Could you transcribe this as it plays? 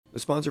The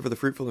sponsor for the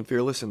Fruitful and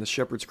Fearless and the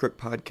Shepherd's Crook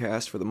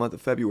podcast for the month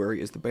of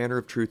February is the Banner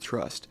of Truth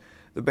Trust.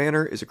 The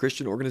Banner is a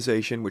Christian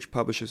organization which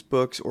publishes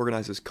books,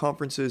 organizes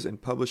conferences,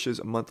 and publishes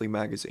a monthly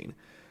magazine.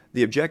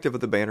 The objective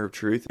of the Banner of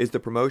Truth is the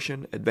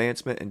promotion,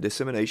 advancement, and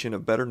dissemination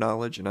of better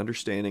knowledge and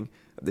understanding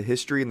of the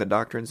history and the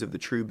doctrines of the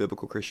true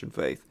biblical Christian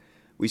faith.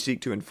 We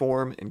seek to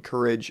inform,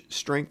 encourage,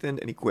 strengthen,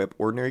 and equip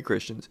ordinary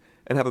Christians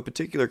and have a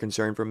particular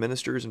concern for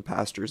ministers and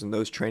pastors and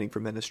those training for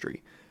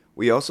ministry.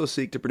 We also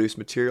seek to produce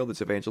material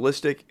that's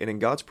evangelistic and in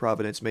God's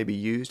providence may be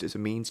used as a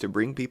means to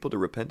bring people to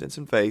repentance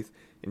and faith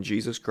in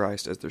Jesus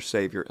Christ as their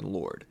Savior and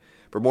Lord.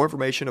 For more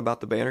information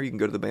about the Banner, you can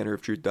go to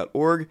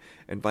thebanneroftruth.org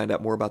and find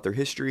out more about their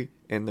history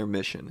and their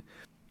mission.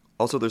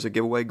 Also, there's a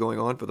giveaway going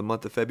on for the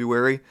month of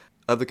February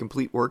of the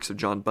complete works of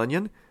John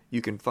Bunyan.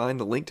 You can find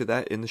the link to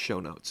that in the show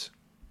notes.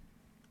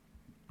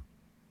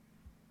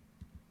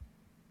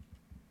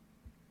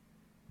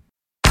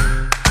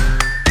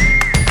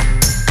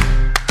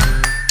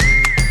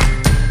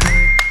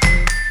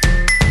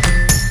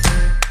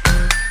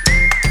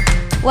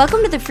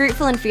 Welcome to the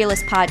Fruitful and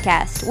Fearless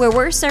podcast, where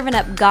we're serving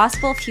up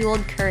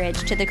gospel-fueled courage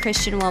to the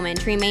Christian woman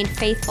to remain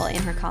faithful in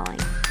her calling.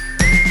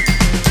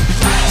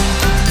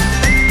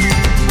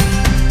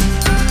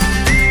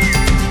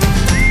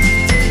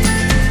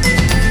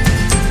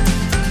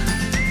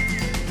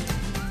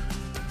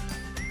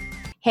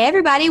 Hey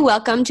everybody,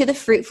 welcome to the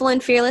Fruitful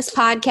and Fearless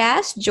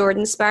podcast.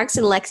 Jordan Sparks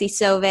and Lexi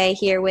Sauve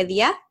here with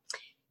you.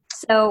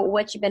 So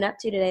what you been up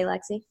to today,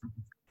 Lexi?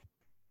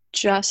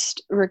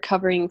 Just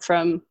recovering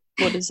from,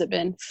 what has it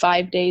been,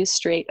 5 days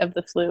straight of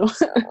the flu.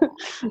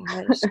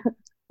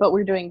 But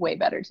we're doing way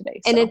better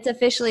today. So. And it's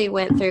officially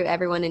went through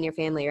everyone in your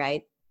family,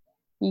 right?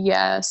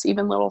 Yes,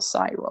 even little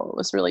Cyril. It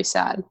was really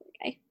sad.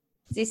 Okay.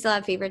 Does he still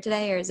have fever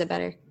today or is it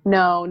better?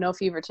 No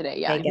fever today.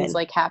 Yeah, okay, he's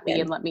like happy good.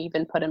 And let me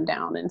even put him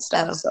down and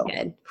stuff. Oh, so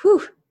good.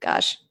 Whew,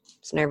 gosh,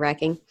 it's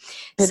nerve-wracking.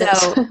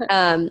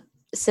 It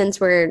Since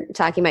we're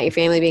talking about your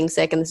family being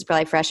sick and this is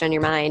probably fresh on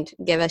your mind,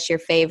 give us your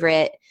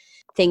favorite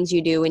things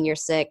you do when you're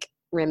sick,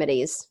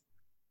 remedies.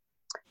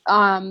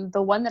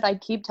 The one that I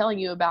keep telling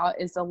you about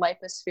is the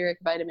Lipospheric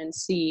vitamin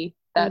C.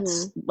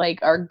 That's like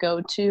our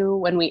go-to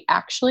when we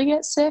actually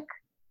get sick.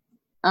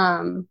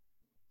 And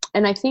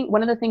I think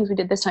one of the things we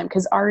did this time,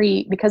 because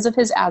Ari, because of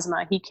his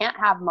asthma, he can't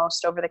have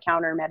most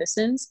over-the-counter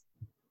medicines,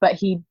 but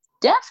he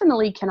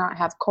definitely cannot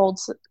have cough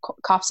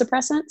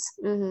suppressants.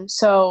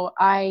 So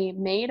I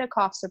made a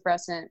cough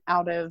suppressant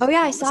out of... Oh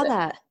yeah, I saw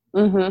that.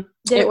 Did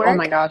it work? Oh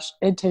my gosh,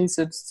 it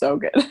tasted so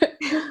good.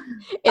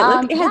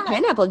 It had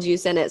pineapple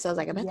juice in it, so I was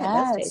like, I bet that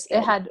does taste good.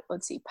 It had,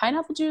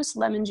 pineapple juice,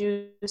 lemon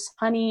juice,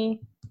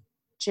 honey,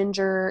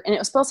 ginger, and it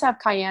was supposed to have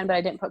cayenne, but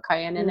I didn't put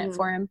cayenne in it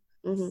for him.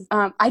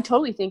 I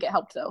totally think it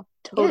helped though.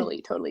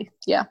 Totally.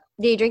 Yeah.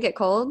 Do you drink it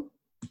cold?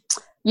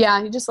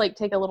 Yeah, you just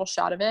take a little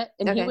shot of it.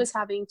 And he was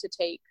having to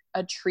take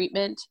a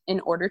treatment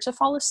in order to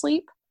fall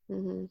asleep.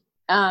 And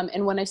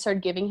when I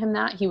started giving him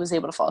that, he was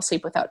able to fall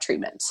asleep without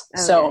treatments.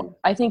 So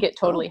I think it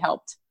totally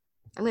helped.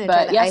 I'm going to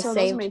try that. Yeah, so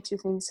those are my two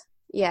things.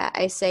 Yeah,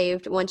 I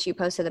saved, once you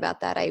posted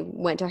about that, I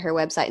went to her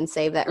website and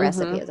saved that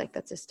recipe. I was like,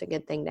 that's just a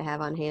good thing to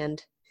have on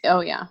hand.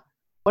 Oh, yeah.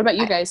 What about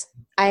you guys?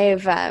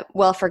 I've,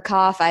 for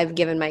cough, I've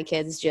given my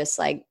kids just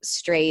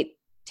straight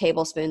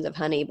tablespoons of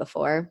honey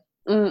before,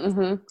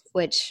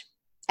 which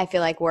I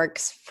feel like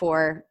works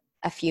for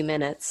a few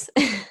minutes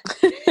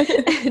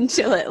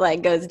until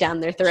it goes down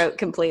their throat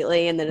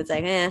completely. And then it's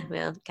like,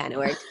 well, kind of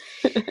worked.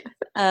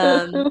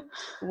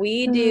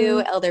 We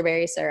do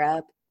elderberry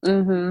syrup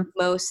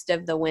most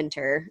of the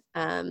winter.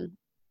 And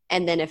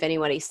then if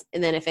anybody's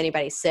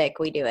sick,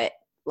 we do it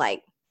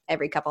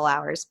every couple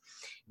hours.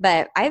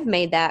 But I've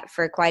made that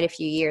for quite a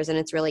few years and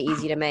it's really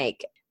easy to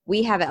make.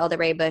 We have an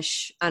elderberry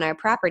bush on our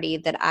property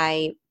that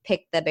I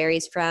pick the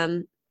berries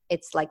from.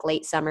 It's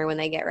late summer when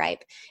they get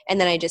ripe. And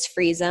then I just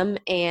freeze them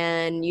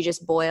and you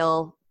just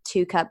boil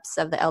 2 cups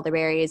of the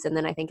elderberries. And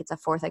then I think it's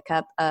 1/4 a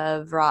cup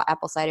of raw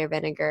apple cider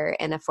vinegar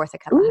and 1/4 a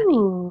cup of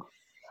honey.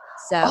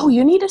 So,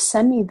 you need to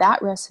send me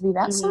that recipe.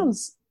 That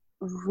sounds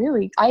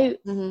really, I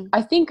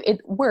think it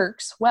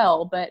works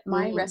well, but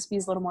my recipe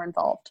is a little more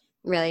involved.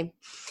 Really?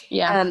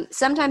 Yeah.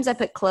 Sometimes I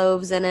put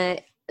cloves in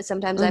it.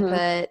 Sometimes I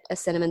put a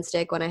cinnamon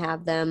stick when I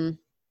have them.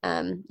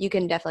 You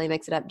can definitely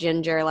mix it up.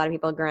 Ginger, a lot of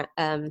people grate.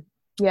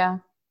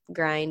 That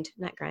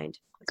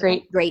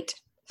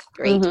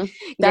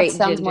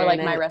sounds more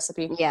like my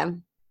recipe. Yeah.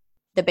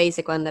 The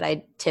basic one that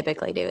I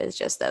typically do is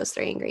just those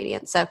 3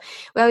 ingredients. So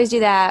we always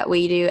do that.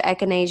 We do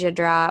echinacea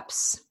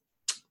drops,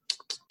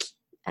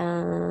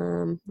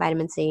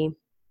 vitamin C.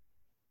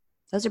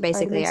 Those are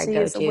basically our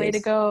go-tos. Is the way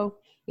to go.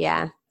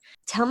 Yeah.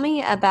 Tell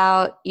me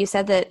about, you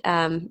said that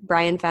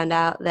Brian found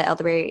out that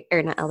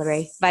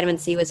vitamin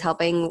C was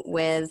helping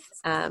with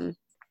the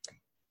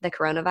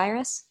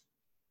coronavirus.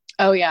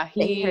 Oh, yeah.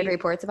 He heard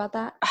reports about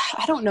that?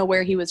 I don't know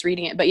where he was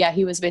reading it, but yeah,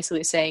 he was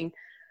basically saying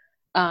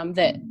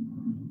that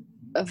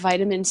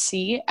vitamin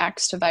C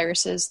acts to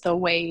viruses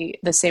the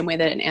same way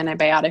that an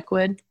antibiotic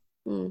would.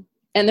 And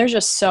there's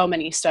just so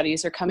many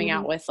studies are coming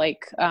out with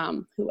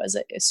who was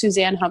it?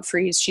 Suzanne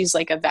Humphreys. She's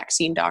a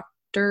vaccine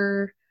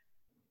doctor.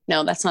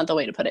 no, that's not the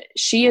way to put it.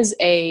 She's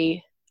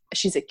a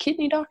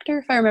kidney doctor,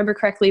 if I remember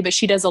correctly, but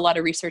she does a lot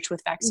of research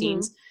with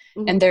vaccines.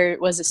 Mm-hmm. And there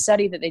was a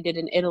study that they did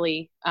in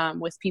Italy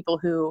with people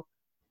who,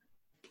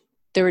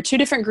 there were two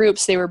different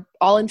groups. They were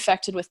all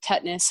infected with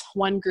tetanus.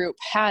 One group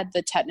had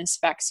the tetanus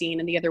vaccine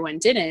and the other one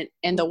didn't.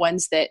 And the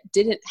ones that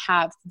didn't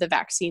have the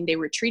vaccine, they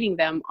were treating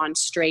them on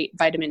straight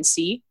vitamin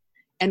C,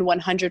 and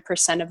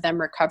 100% of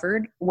them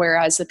recovered.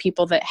 Whereas the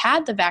people that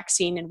had the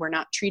vaccine and were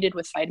not treated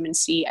with vitamin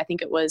C, I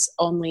think it was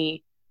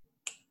only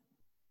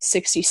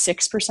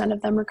 66%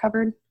 of them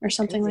recovered or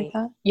something like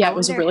that. Yeah, it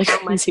was really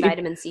crazy. How much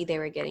vitamin C they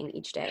were getting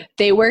each day?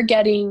 They were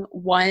getting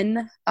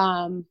one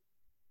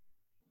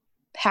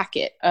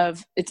packet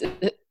of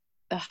the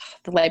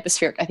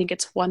Lipospheric. I think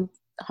it's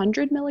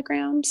 100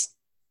 milligrams.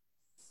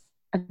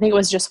 I think it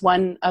was just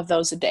one of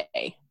those a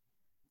day.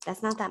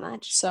 That's not that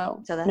much.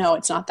 So no,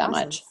 it's not that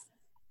awesome. Much.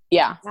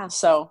 Yeah.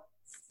 Wow.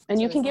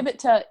 And you can give it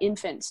to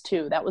infants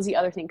too. That was the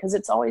other thing, because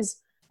it's always,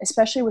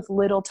 especially with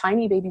little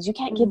tiny babies, you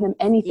can't give them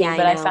anything. Yeah,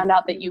 but I found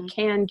out that you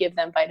can give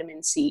them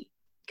vitamin C.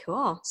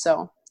 Cool.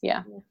 So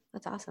yeah,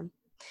 that's awesome.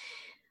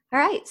 All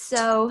right,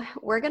 so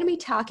we're going to be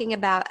talking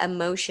about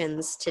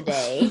emotions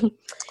today.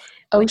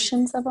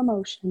 Oceans of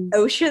emotions.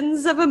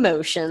 Oceans of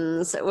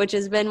emotions, which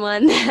has been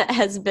one that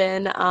has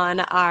been on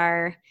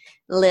our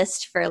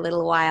list for a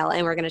little while,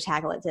 and we're going to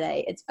tackle it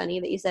today. It's funny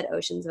that you said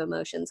oceans of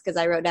emotions, because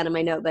I wrote down in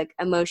my notebook,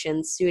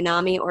 emotions,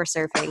 tsunami or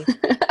surfing.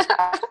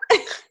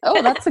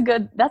 Oh, that's a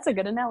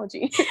good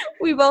analogy.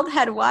 We both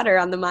had water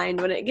on the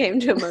mind when it came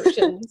to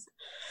emotions.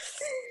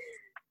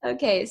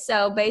 Okay,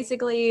 so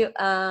basically,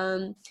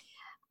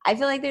 I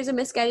feel like there's a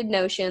misguided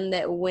notion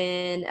that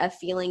when a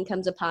feeling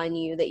comes upon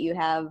you that you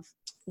have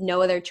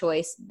no other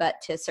choice but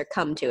to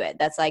succumb to it.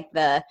 That's like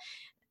the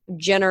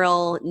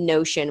general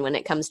notion when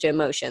it comes to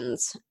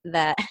emotions,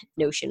 that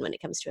emotions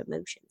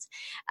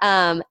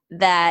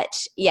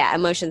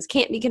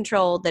can't be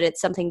controlled, that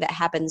it's something that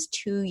happens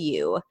to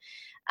you.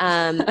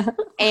 And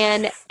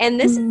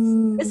this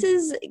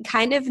is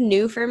kind of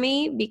new for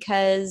me,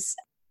 because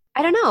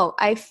I don't know.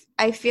 I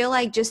feel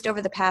like just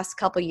over the past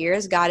couple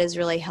years, God has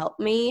really helped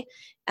me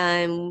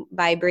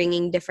by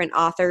bringing different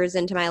authors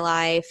into my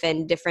life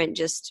and different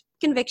just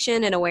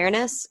conviction and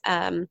awareness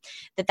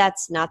that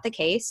that's not the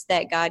case,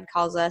 that God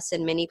calls us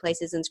in many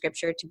places in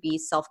Scripture to be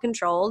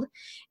self-controlled.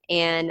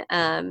 And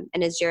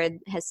as Jared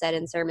has said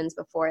in sermons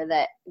before,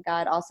 that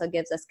God also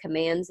gives us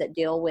commands that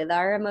deal with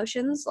our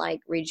emotions,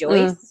 like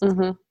rejoice.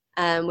 Mm-hmm.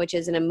 Which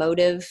is an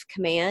emotive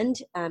command.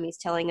 He's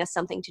telling us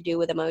something to do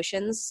with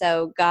emotions.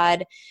 So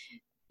God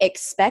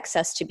expects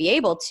us to be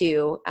able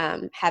to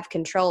have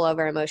control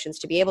over emotions,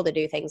 to be able to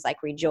do things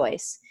like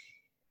rejoice.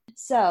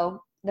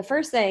 So the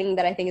first thing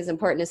that I think is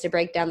important is to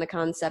break down the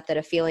concept that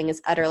a feeling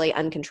is utterly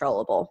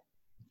uncontrollable.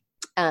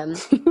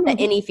 That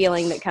any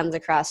feeling that comes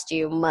across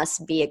you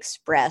must be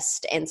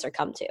expressed and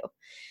succumbed to.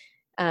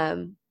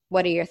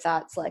 What are your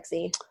thoughts,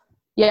 Lexi?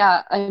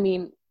 Yeah, I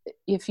mean,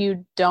 if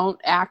you don't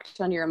act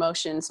on your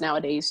emotions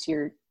nowadays,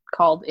 you're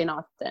called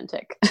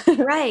inauthentic.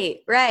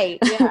 Right.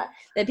 Yeah.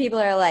 That people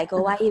are like,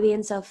 well, why are you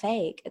being so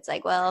fake? It's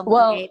like, well,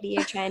 maybe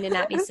you're trying to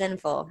not be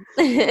sinful.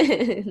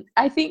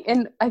 I think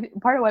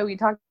part of why we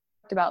talked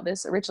about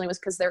this originally was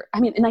because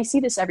and I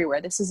see this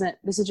everywhere. This is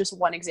just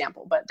one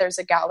example, but there's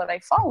a gal that I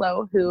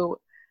follow who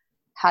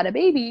had a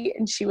baby,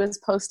 and she was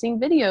posting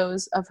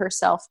videos of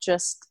herself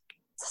just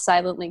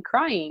silently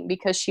crying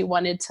because she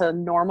wanted to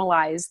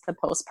normalize the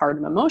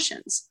postpartum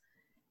emotions.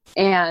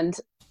 And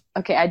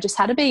okay, I just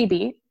had a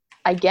baby.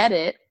 I get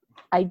it.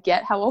 I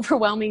get how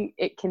overwhelming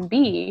it can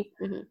be.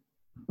 Mm-hmm.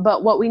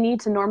 But what we need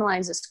to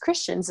normalize as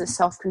Christians is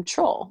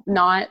self-control,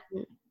 not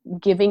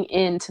giving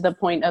in to the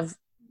point of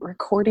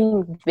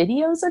recording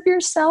videos of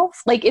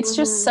yourself. Like, it's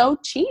just so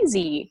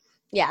cheesy.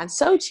 Yeah.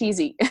 So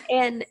cheesy.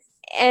 And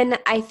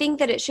I think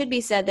that it should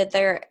be said that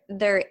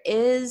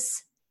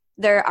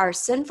there are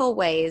sinful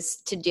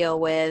ways to deal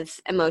with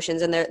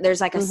emotions, and there's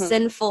like a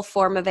sinful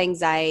form of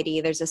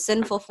anxiety, there's a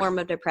sinful form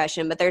of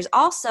depression, but there's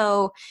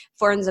also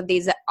forms of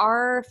these that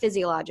are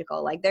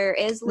physiological. Like, there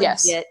is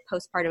legit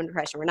postpartum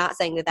depression. We're not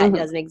saying that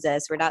doesn't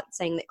exist. We're not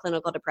saying that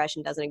clinical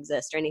depression doesn't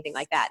exist or anything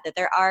like that. That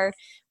there are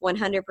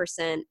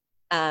 100%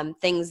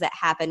 things that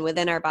happen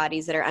within our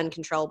bodies that are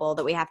uncontrollable,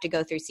 that we have to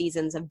go through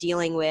seasons of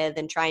dealing with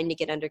and trying to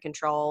get under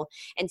control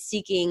and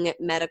seeking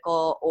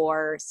medical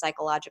or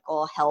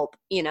psychological help.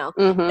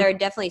 There are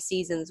definitely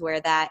seasons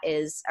where that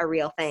is a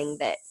real thing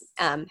that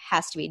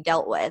has to be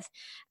dealt with.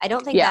 I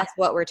don't think that's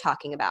what we're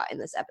talking about in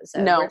this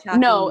episode. We're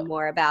talking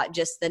more about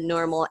just the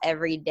normal,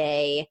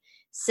 everyday,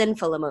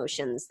 sinful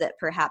emotions that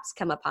perhaps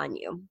come upon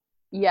you.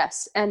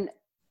 Yes. And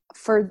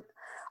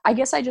I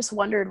guess I just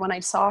wondered when I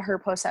saw her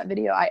post that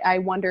video, I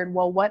wondered,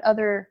 well, what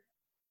other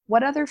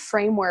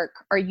framework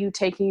are you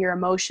taking your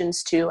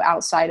emotions to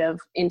outside of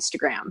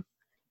Instagram?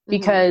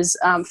 Because,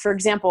 for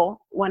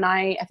example, when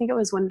I think it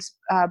was when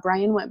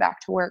Brian went back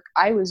to work,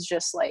 I was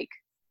just like,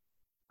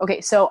 okay,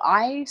 so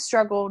I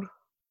struggled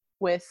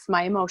with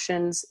my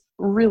emotions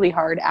really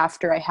hard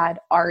after I had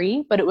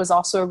Ari, but it was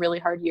also a really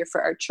hard year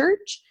for our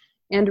church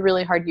and a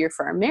really hard year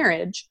for our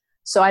marriage.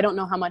 So I don't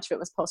know how much of it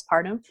was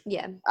postpartum.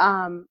 Yeah.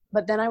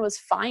 But then I was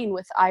fine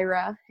with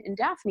Ira and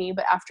Daphne,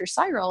 but after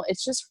Cyril,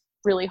 it's just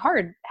really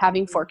hard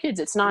having 4 kids.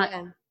 It's not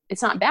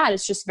bad.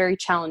 It's just very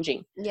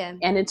challenging. Yeah.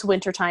 And it's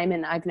wintertime,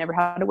 and I've never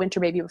had a winter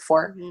baby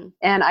before. Mm-hmm.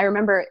 And I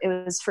remember it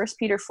was 1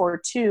 Peter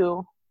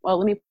 4:2. Well,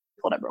 let me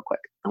pull it up real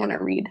quick. I want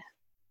to read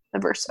the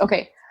verse.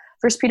 Okay.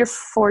 1 Peter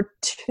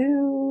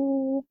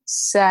 4:2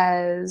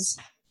 says,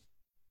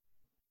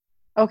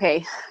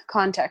 okay,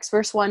 context.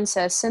 Verse 1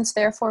 says, since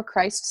therefore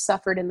Christ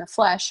suffered in the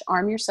flesh,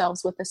 arm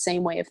yourselves with the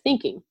same way of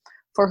thinking.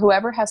 For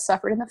whoever has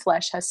suffered in the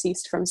flesh has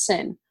ceased from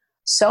sin,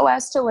 so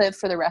as to live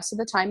for the rest of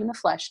the time in the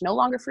flesh, no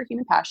longer for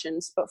human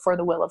passions, but for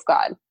the will of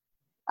God.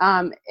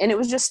 And it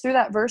was just through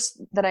that verse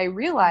that I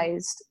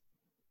realized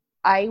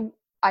I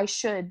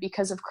should,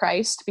 because of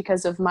Christ,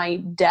 because of my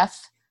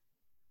death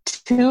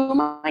to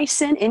my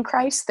sin in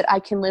Christ, that I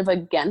can live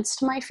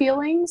against my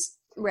feelings,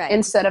 right,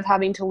 instead of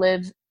having to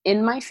live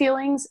in my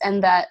feelings.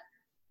 And that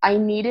I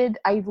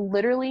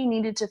literally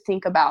needed to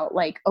think about,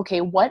 like,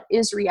 okay, what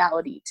is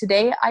reality?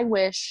 Today, I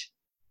wish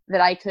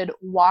that I could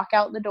walk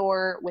out the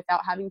door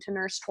without having to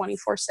nurse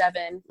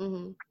 24/7.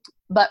 Mm-hmm.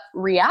 But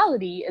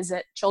reality is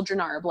that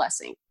children are a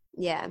blessing.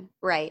 Yeah,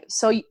 right.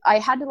 So I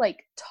had to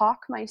like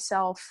talk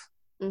myself.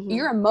 Mm-hmm.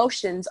 Your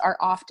emotions are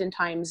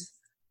oftentimes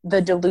the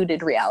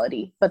diluted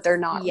reality, but they're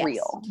not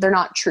real. They're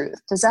not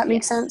truth. Does that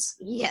make sense?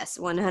 Yes,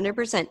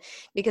 100%.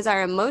 Because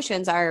our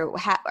emotions are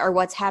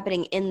what's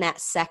happening in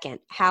that second.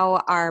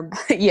 How our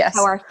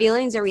how our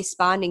feelings are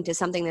responding to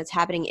something that's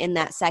happening in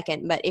that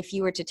second. But if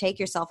you were to take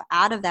yourself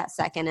out of that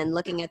second and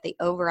looking at the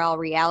overall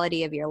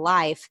reality of your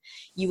life,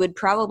 you would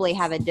probably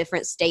have a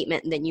different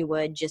statement than you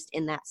would just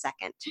in that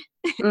second.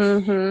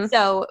 Mm-hmm.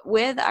 So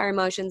with our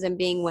emotions and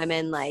being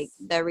women, like,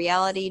 the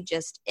reality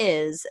just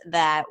is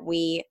that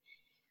we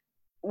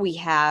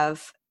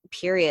have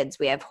periods,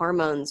 we have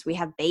hormones, we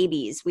have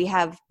babies, we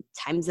have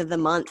times of the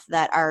month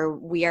that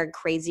we are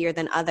crazier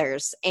than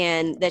others.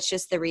 And that's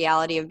just the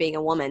reality of being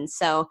a woman.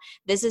 So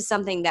this is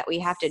something that we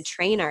have to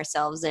train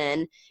ourselves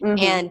in,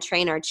 mm-hmm. and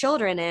train our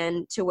children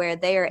in, to where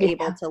they are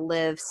able to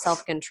live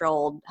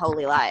self-controlled,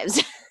 holy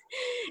lives.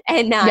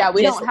 And not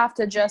we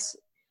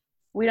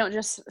don't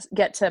just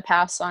get to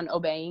pass on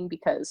obeying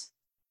because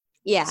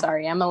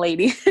sorry, I'm a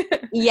lady.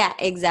 Yeah,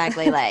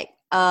 exactly. Like,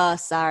 oh,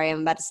 sorry,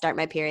 I'm about to start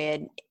my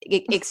period.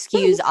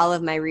 Excuse all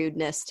of my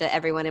rudeness to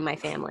everyone in my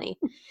family.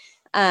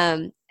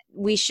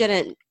 We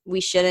shouldn't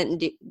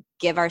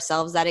give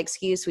ourselves that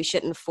excuse. We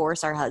shouldn't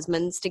force our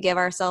husbands to give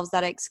ourselves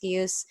that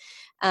excuse.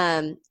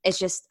 It's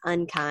just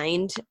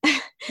unkind.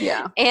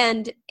 Yeah.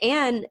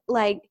 And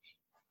like,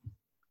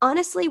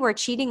 honestly, we're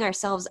cheating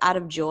ourselves out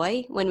of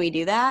joy when we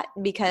do that,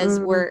 because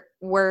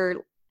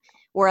we're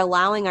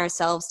allowing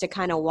ourselves to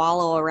kind of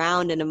wallow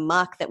around in a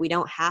muck that we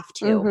don't have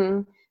to.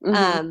 Mm-hmm.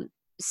 Mm-hmm.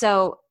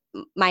 So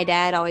my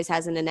dad always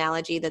has an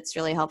analogy that's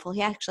really helpful.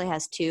 He actually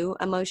has 2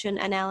 emotion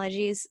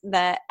analogies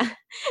that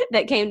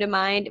came to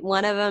mind.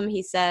 One of them,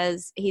 he said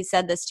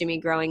this to me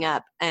growing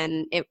up,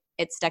 and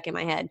it stuck in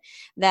my head,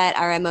 that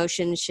our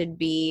emotions should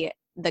be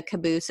the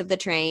caboose of the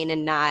train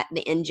and not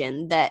the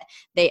engine, that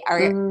our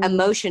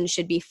emotions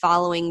should be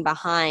following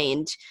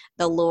behind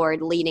the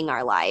Lord, leading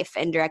our life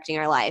and directing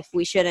our life.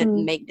 We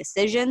shouldn't make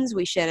decisions.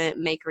 We shouldn't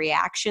make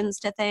reactions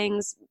to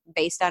things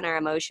based on our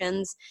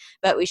emotions,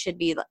 but we should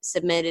be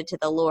submitted to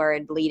the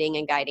Lord, leading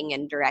and guiding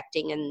and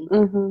directing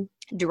and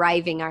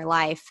driving our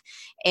life.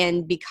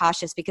 And be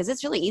cautious, because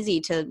it's really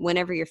easy to,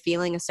 whenever you're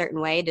feeling a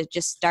certain way, to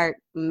just start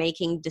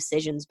making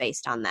decisions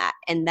based on that.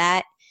 And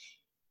that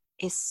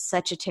is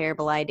such a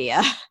terrible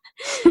idea.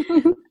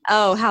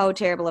 Oh, how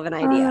terrible of an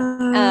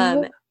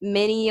idea.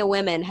 Many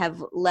women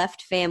have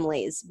left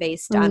families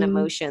based on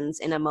emotions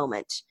in a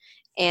moment.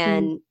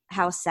 And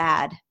how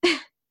sad.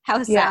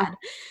 How sad.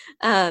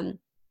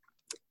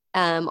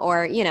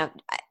 Or,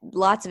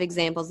 lots of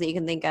examples that you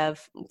can think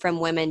of from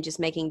women just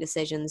making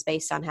decisions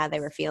based on how they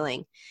were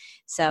feeling.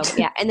 So,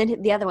 yeah. And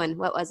then the other one,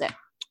 what was it?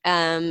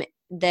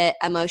 That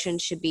emotion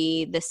should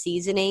be the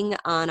seasoning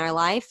on our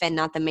life and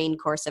not the main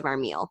course of our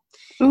meal.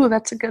 Ooh,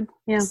 that's a good,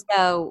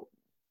 So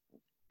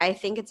I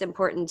think it's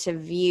important to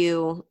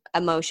view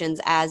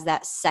emotions as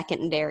that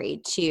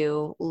secondary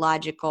to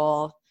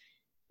logical,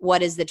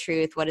 what is the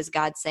truth? What does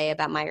God say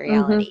about my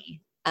reality?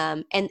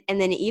 And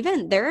then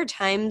even there are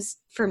times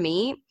for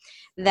me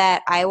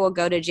that I will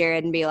go to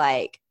Jared and be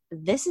like,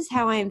 this is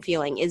how I'm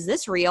feeling. Is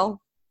this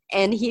real?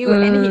 And he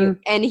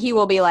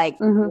will be like,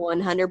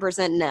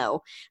 100%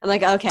 no. I'm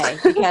like, okay,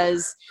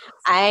 because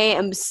I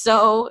am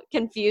so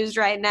confused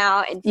right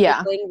now and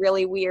feeling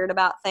really weird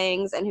about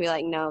things. And he'll be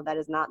like, no, that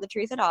is not the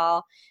truth at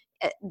all.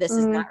 This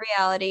is not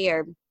reality.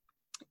 Or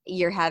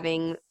you're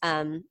having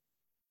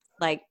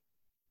like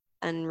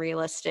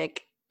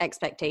unrealistic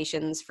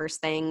expectations for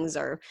things,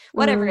 or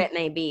whatever it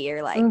may be.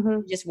 You're like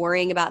just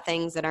worrying about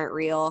things that aren't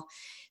real.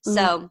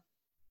 So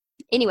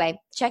anyway,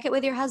 check it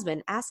with your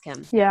husband. Ask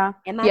him. Yeah.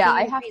 Am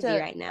I being crazy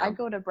right now? I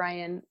go to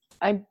Brian.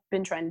 I've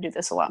been trying to do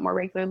this a lot more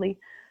regularly.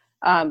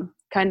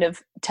 Kind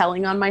of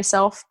telling on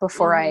myself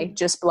before I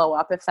just blow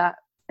up, if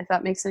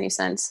that makes any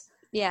sense.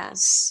 Yeah.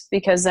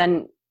 Because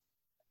then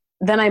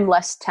then I'm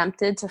less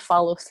tempted to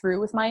follow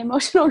through with my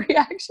emotional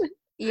reaction.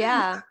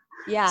 Yeah.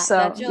 So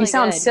that's really you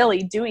sound good.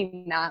 silly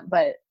doing that,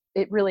 but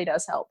it really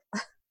does help.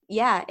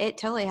 Yeah, it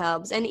totally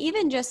helps. And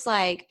even just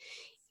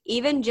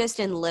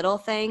in little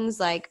things,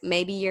 like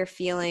maybe you're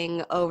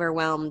feeling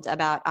overwhelmed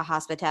about a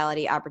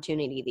hospitality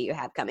opportunity that you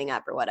have coming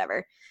up or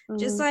whatever.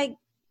 Just like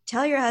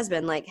tell your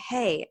husband, like,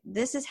 hey,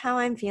 this is how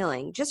I'm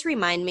feeling. Just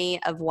remind me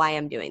of why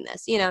I'm doing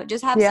this.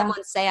 Just have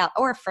someone say out,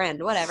 or a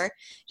friend, whatever.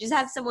 Just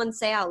have someone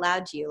say out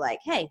loud to you, like,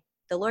 hey,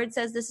 the Lord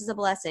says this is a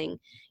blessing.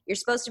 You're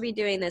supposed to be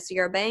doing this.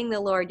 You're obeying the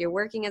Lord. You're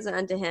working as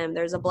unto him.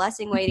 There's a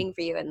blessing waiting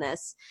for you in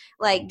this.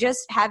 Like,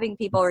 just having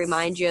people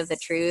remind you of the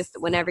truth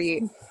whenever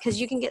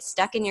because you can get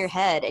stuck in your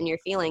head and your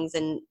feelings.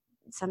 And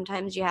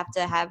sometimes you have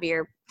to have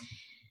your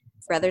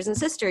brothers and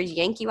sisters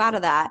yank you out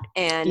of that.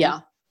 And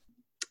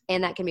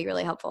that can be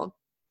really helpful.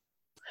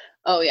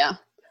 Oh yeah.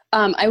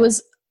 I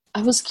was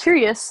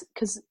curious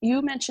because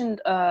you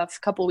mentioned a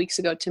couple weeks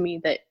ago to me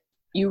that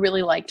you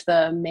really liked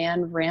the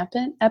Man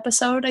Rampant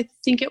episode. I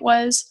think it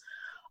was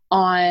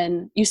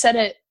you said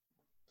it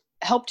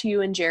helped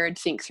you and Jared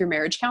think through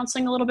marriage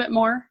counseling a little bit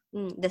more.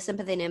 The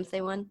sympathy and empathy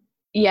one.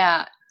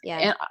 Yeah.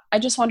 And I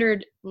just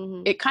wondered,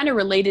 it kind of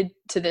related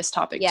to this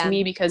topic to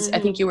me because I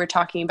think you were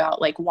talking about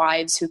like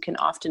wives who can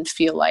often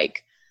feel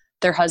like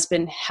their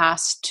husband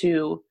has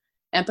to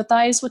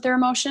empathize with their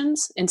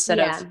emotions instead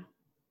of.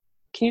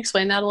 Can you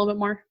explain that a little bit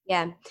more?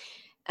 Yeah.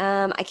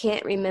 I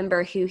can't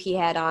remember who he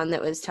had on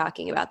that was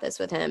talking about this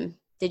with him.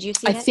 Did you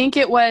see it? I think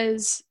it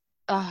was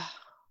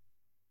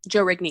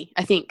Joe Rigney,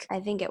 I think. I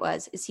think it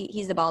was.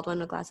 He's the bald one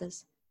with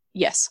glasses?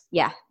 Yes.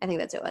 Yeah, I think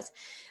that's who it was.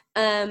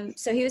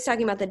 So he was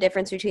talking about the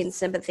difference between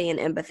sympathy and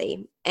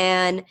empathy.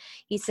 And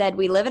he said,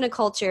 we live in a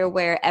culture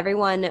where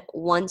everyone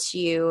wants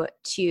you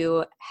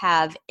to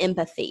have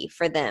empathy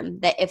for them,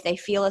 that if they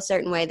feel a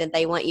certain way, that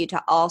they want you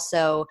to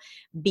also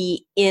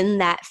be in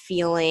that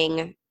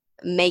feeling,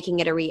 making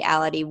it a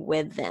reality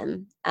with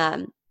them.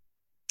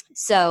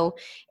 So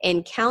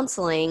in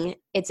counseling,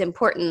 it's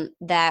important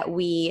that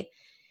we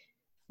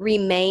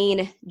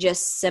remain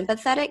just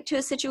sympathetic to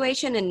a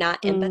situation and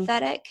not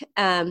empathetic,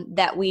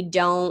 that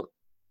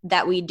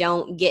we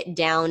don't get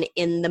down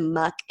in the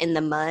muck, in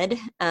the mud,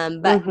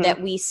 but that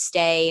we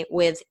stay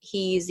with,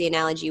 he used the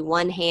analogy,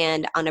 one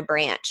hand on a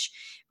branch,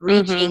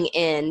 reaching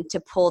in to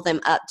pull them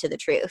up to the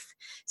truth.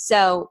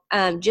 So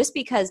just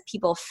because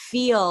people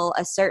feel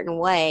a certain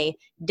way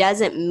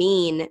doesn't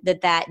mean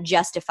that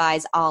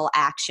justifies all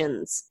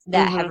actions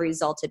that have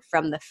resulted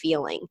from the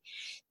feeling.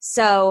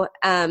 So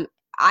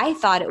I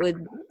thought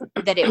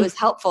that it was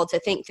helpful to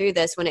think through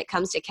this when it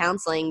comes to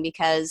counseling,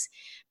 because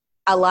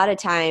a lot of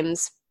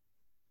times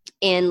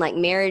in like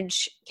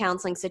marriage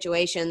counseling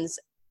situations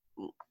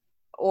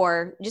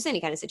or just any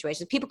kind of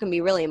situations, people can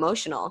be really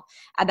emotional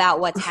about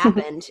what's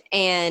happened.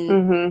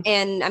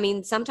 And I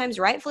mean, sometimes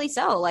rightfully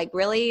so, like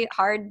really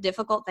hard,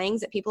 difficult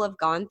things that people have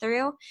gone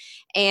through.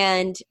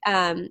 And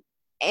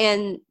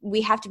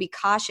we have to be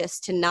cautious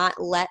to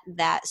not let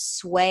that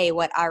sway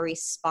what our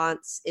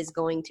response is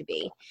going to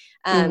be.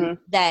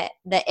 That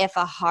if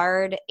a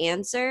hard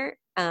answer,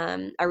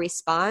 a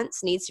response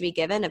needs to be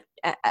given,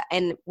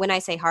 and when I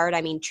say hard,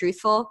 I mean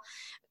truthful.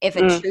 If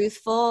a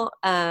truthful,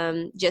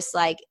 just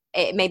like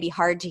it may be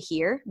hard to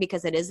hear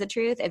because it is the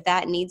truth, if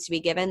that needs to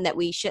be given, that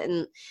we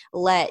shouldn't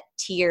let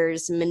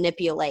tears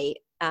manipulate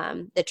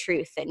the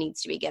truth that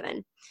needs to be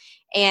given.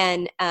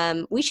 And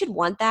we should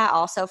want that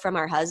also from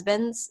our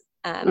husbands.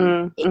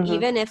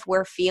 Even if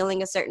we're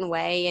feeling a certain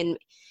way, and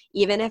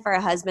even if our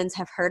husbands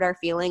have hurt our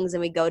feelings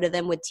and we go to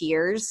them with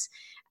tears,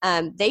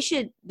 they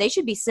should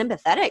be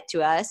sympathetic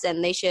to us,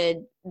 and they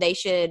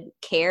should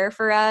care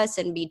for us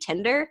and be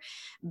tender.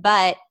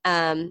 But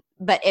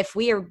if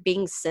we are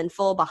being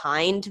sinful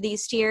behind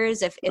these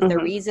tears, if the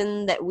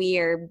reason that we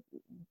are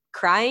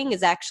crying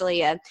is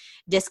actually a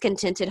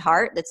discontented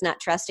heart that's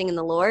not trusting in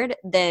the Lord,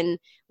 then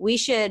we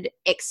should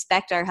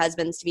expect our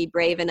husbands to be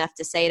brave enough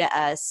to say to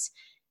us,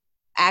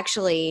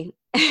 actually,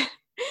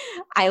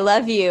 I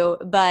love you,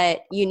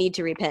 but you need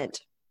to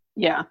repent.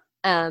 Yeah.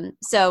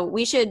 So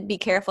we should be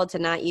careful to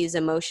not use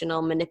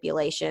emotional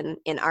manipulation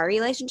in our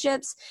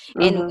relationships.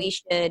 And we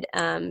should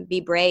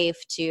be brave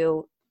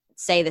to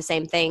say the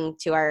same thing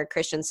to our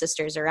Christian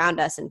sisters around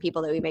us and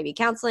people that we may be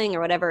counseling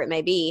or whatever it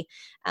may be,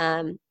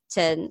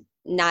 to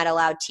not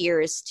allow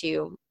tears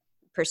to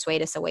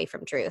persuade us away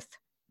from truth.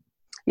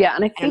 Yeah.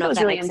 And I think it was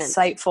really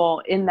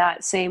insightful in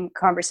that same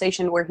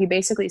conversation where he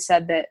basically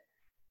said that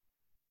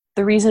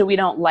the reason we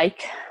don't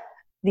like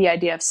the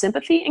idea of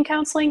sympathy in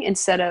counseling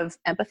instead of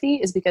empathy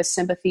is because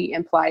sympathy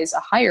implies a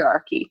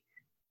hierarchy.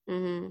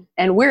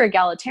 And we're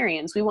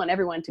egalitarians. We want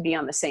everyone to be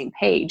on the same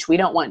page. We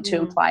don't want to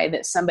imply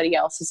that somebody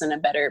else is in a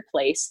better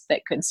place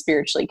that could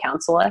spiritually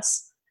counsel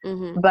us.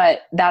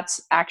 But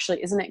that's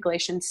actually, isn't it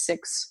Galatians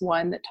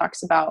 6:1 that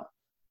talks about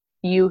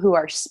you who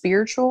are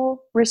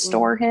spiritual,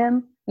 restore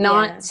him,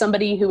 not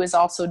somebody who is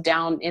also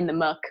down in the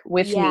muck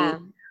with me.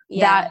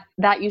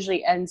 That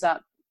usually ends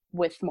up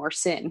with more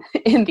sin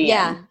in the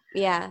end.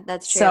 Yeah,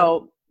 that's true.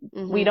 So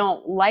we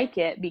don't like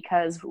it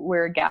because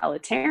we're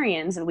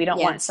egalitarians and we don't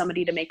want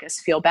somebody to make us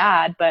feel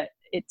bad, but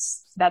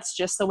that's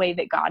just the way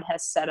that God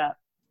has set up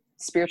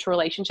spiritual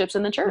relationships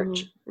in the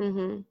church.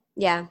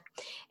 Yeah.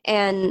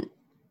 And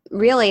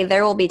really,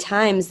 there will be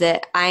times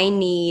that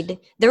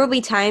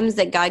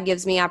God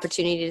gives me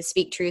opportunity to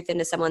speak truth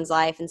into someone's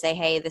life and say,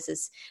 hey, this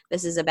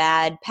is a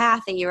bad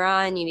path that you're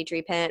on. You need to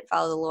repent,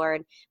 follow the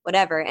Lord,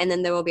 whatever. And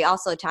then there will be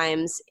also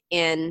times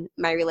in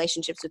my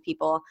relationships with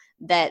people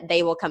that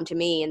they will come to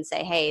me and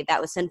say, hey,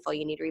 that was sinful.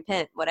 You need to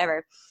repent,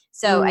 whatever.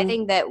 So I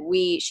think that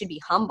we should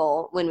be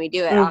humble when we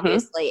do it,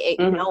 obviously,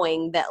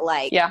 knowing that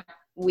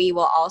we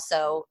will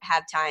also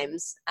have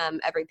times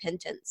of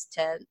repentance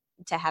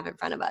to have in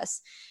front of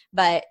us.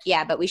 But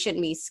we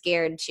shouldn't be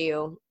scared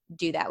to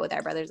do that with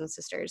our brothers and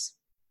sisters.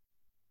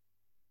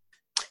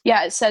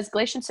 Yeah, it says,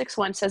 Galatians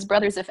 6:1 says,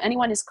 brothers, if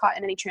anyone is caught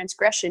in any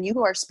transgression, you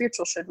who are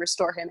spiritual should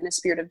restore him in a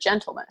spirit of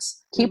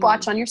gentleness. Keep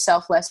watch on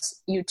yourself,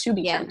 lest you too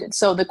be tempted.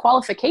 So the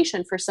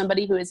qualification for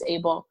somebody who is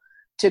able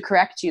to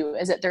correct you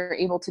is that they're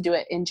able to do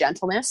it in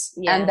gentleness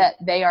and that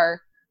they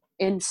are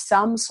in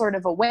some sort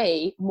of a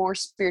way more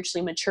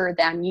spiritually mature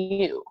than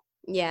you.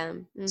 Yeah.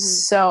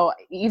 So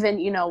even,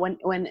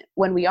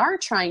 when we are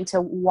trying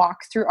to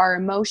walk through our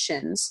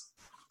emotions,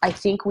 I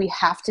think we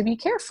have to be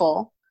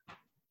careful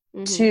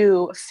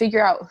to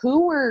figure out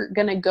who we're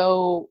going to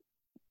go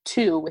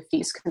to with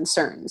these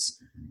concerns.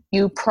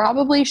 You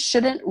probably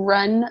shouldn't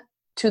run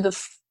to the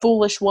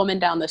foolish woman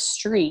down the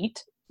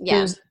street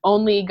who's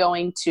only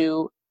going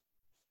to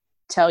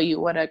tell you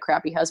what a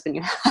crappy husband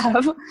you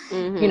have.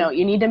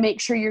 You need to make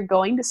sure you're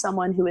going to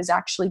someone who is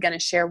actually going to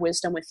share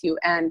wisdom with you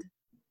and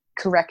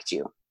correct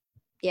you.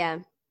 Yeah,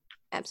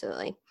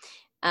 absolutely.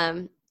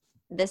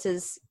 This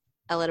is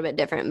a little bit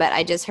different, but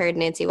I just heard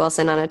Nancy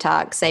Wilson on a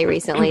talk say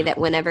recently that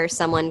whenever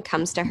someone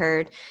comes to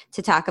her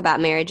to talk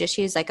about marriage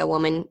issues, like a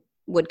woman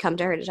would come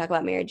to her to talk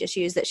about marriage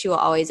issues, that she will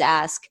always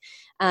ask,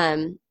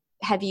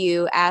 have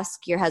you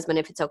asked your husband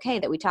if it's okay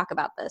that we talk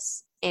about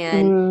this?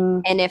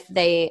 And if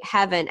they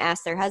haven't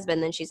asked their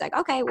husband, then she's like,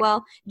 okay,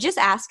 well, just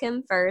ask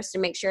him first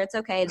and make sure it's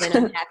okay. Then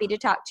I'm happy to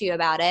talk to you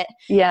about it.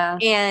 Yeah.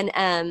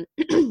 And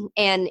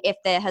if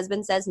the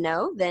husband says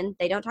no, then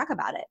they don't talk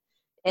about it.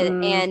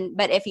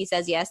 But if he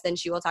says yes, then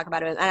she will talk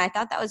about it. And I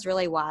thought that was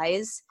really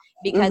wise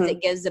because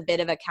it gives a bit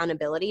of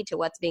accountability to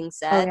what's being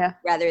said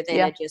rather than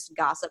a just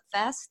gossip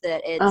fest,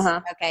 that it's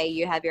okay,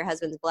 you have your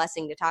husband's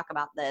blessing to talk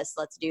about this.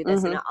 Let's do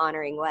this in an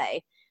honoring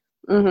way.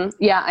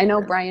 Yeah. I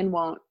know Brian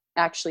won't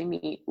actually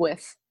meet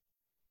with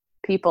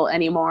people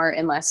anymore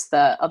unless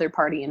the other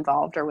party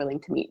involved are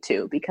willing to meet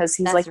too, because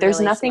he's like, there's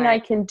really nothing smart.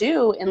 I can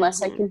do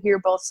unless I can hear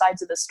both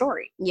sides of the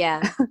story.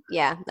 Yeah.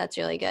 That's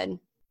really good.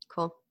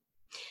 Cool.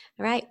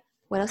 All right.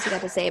 What else you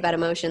got to say about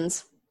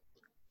emotions?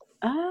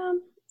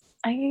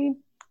 I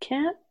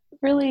can't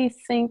really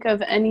think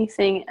of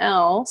anything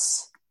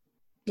else.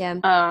 Yeah.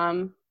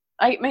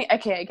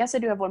 I guess I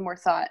do have one more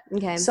thought.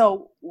 Okay.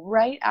 So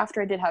right after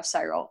I did have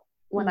Cyril,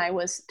 when I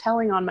was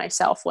telling on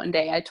myself one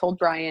day, I told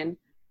Brian,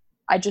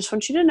 I just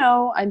want you to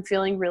know I'm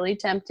feeling really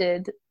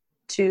tempted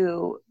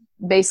to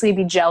basically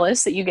be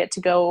jealous that you get to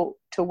go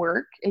to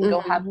work and go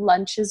have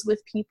lunches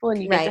with people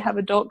and you get to have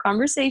adult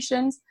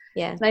conversations.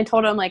 Yeah. And I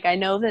told him, like, I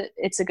know that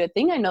it's a good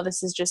thing. I know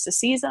this is just a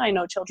season. I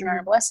know children are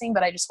a blessing,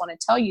 but I just want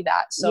to tell you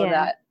that so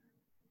that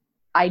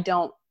I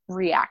don't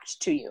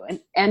react to you.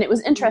 And it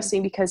was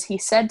interesting because he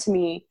said to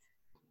me,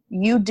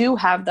 you do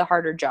have the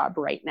harder job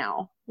right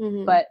now,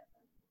 but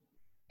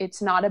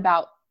it's not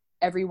about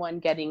everyone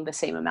getting the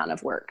same amount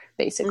of work,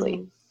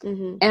 basically.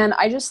 And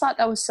I just thought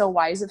that was so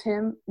wise of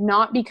him,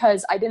 not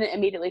because I didn't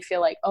immediately feel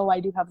like, oh,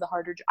 I do have the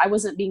harder job. I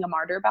wasn't being a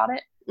martyr about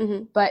it,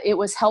 but it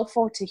was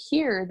helpful to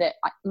hear that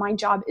my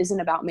job isn't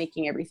about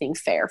making everything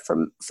fair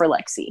for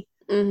Lexi.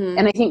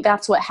 And I think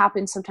that's what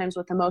happens sometimes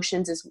with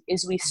emotions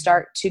is we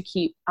start to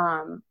keep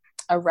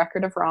a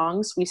record of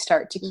wrongs. We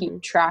start to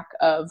keep track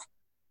of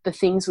the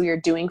things we are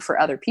doing for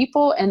other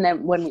people. And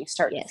then when we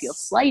start to feel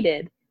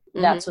slighted,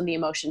 that's when the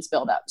emotions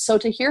build up. So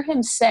to hear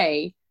him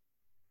say,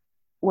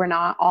 we're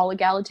not all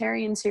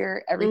egalitarians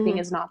here. Everything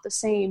is not the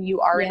same. You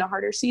are in a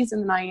harder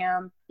season than I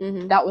am.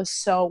 That was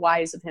so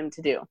wise of him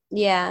to do.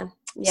 Yeah.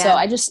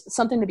 So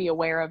something to be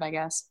aware of, I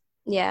guess.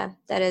 Yeah,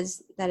 that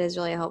is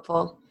really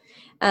helpful.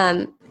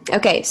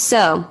 Okay.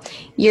 So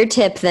your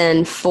tip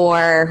then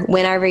for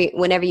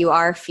whenever you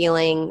are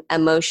feeling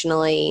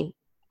emotionally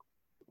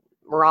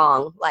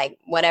wrong, like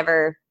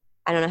whatever,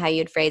 I don't know how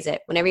you'd phrase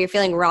it. Whenever you're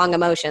feeling wrong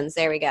emotions,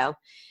 there we go.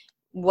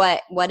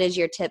 What is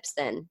your tips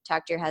then?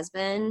 Talk to your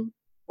husband.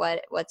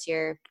 What's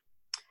your?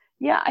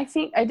 Yeah, I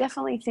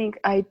definitely think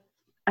I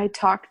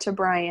talked to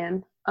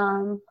Brian.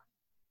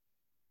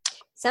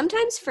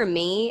 Sometimes for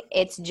me,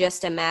 it's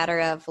just a matter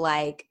of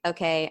like,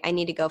 okay, I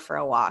need to go for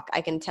a walk.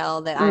 I can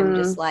tell that I'm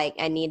just like,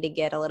 I need to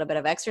get a little bit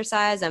of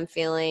exercise. I'm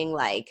feeling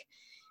like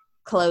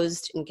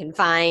closed and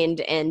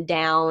confined and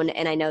down,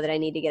 and I know that I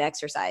need to get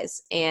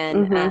exercise.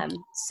 And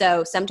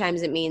so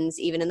sometimes it means,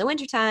 even in the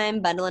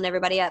wintertime, bundling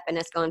everybody up and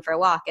us going for a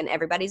walk, and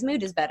everybody's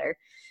mood is better.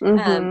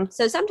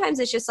 So sometimes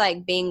it's just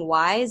like being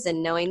wise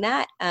and knowing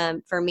that.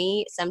 For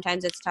me,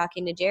 sometimes it's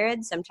talking to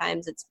Jared,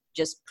 sometimes it's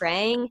just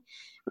praying.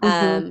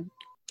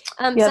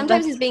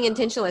 Sometimes it's being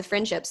intentional with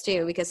friendships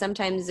too, because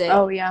sometimes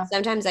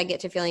sometimes I get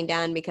to feeling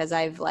down because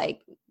I've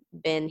like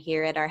been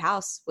here at our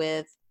house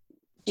with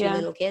two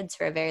little kids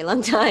for a very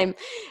long time.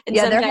 And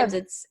sometimes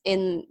it's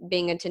in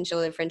being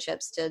intentional with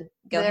friendships to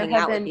go hang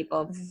out with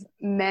people.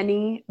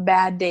 Many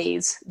bad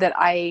days that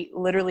I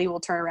literally will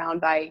turn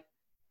around by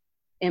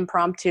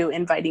impromptu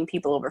inviting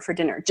people over for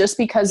dinner, just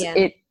because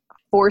it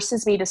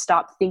forces me to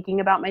stop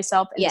thinking about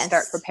myself and to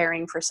start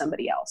preparing for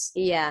somebody else.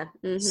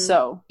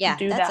 So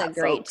that's a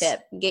great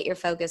tip. Get your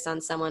focus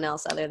on someone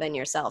else other than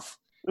yourself.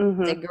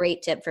 It's a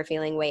great tip for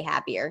feeling way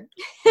happier.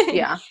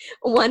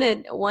 Want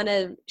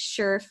a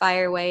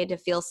surefire way to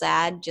feel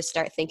sad? Just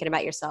start thinking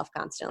about yourself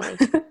constantly.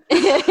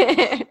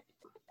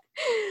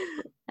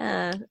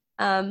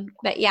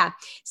 But yeah,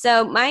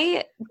 so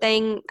my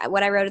thing,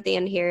 what I wrote at the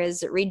end here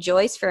is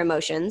rejoice for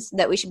emotions,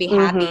 that we should be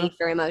happy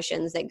for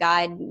emotions, that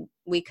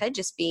we could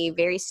just be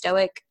very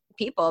stoic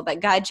people,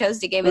 but God chose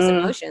to give us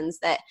emotions,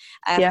 that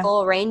a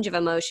full range of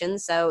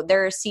emotions. So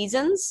there are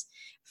seasons,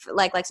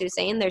 like Lexi was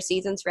saying, there's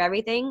seasons for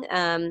everything.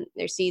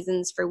 There's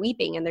seasons for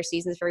weeping and there's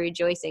seasons for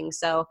rejoicing.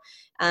 So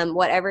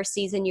whatever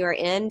season you are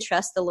in,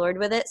 trust the Lord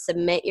with it.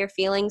 Submit your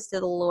feelings to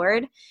the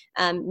Lord.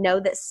 Know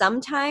that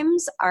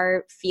sometimes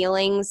our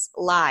feelings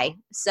lie.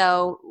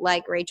 So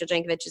like Rachel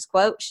Jankovich's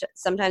quote,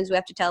 sometimes we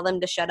have to tell them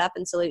to shut up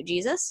and salute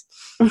Jesus.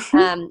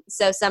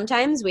 So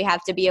sometimes we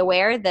have to be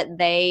aware that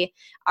they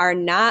are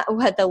not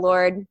what the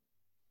Lord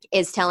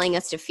is telling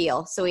us to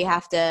feel. So we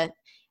have to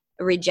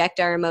reject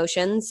our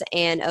emotions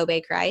and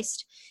obey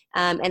Christ.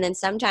 And then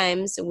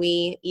sometimes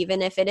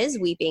even if it is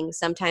weeping,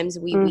 sometimes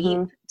we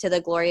weep to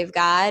the glory of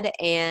God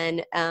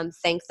and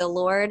thank the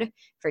Lord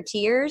for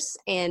tears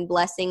and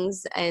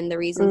blessings and the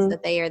reasons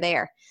that they are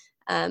there.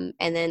 And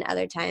then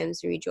other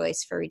times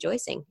rejoice for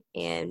rejoicing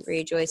and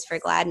rejoice for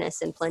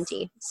gladness and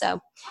plenty. So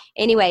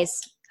anyways,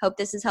 hope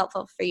this is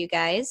helpful for you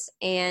guys,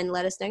 and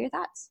let us know your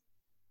thoughts.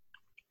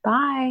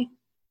 Bye.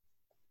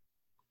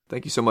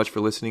 Thank you so much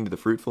for listening to the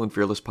Fruitful and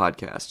Fearless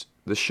podcast.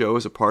 This show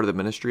is a part of the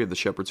ministry of the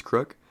Shepherd's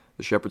Crook.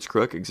 The Shepherd's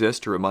Crook exists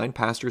to remind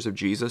pastors of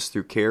Jesus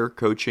through care,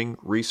 coaching,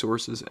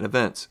 resources, and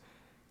events.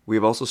 We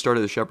have also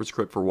started the Shepherd's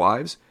Crook for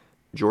wives.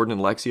 Jordan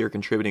and Lexi are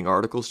contributing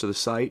articles to the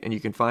site, and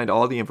you can find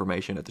all the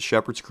information at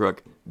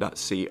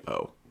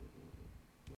theshepherdscrook.co.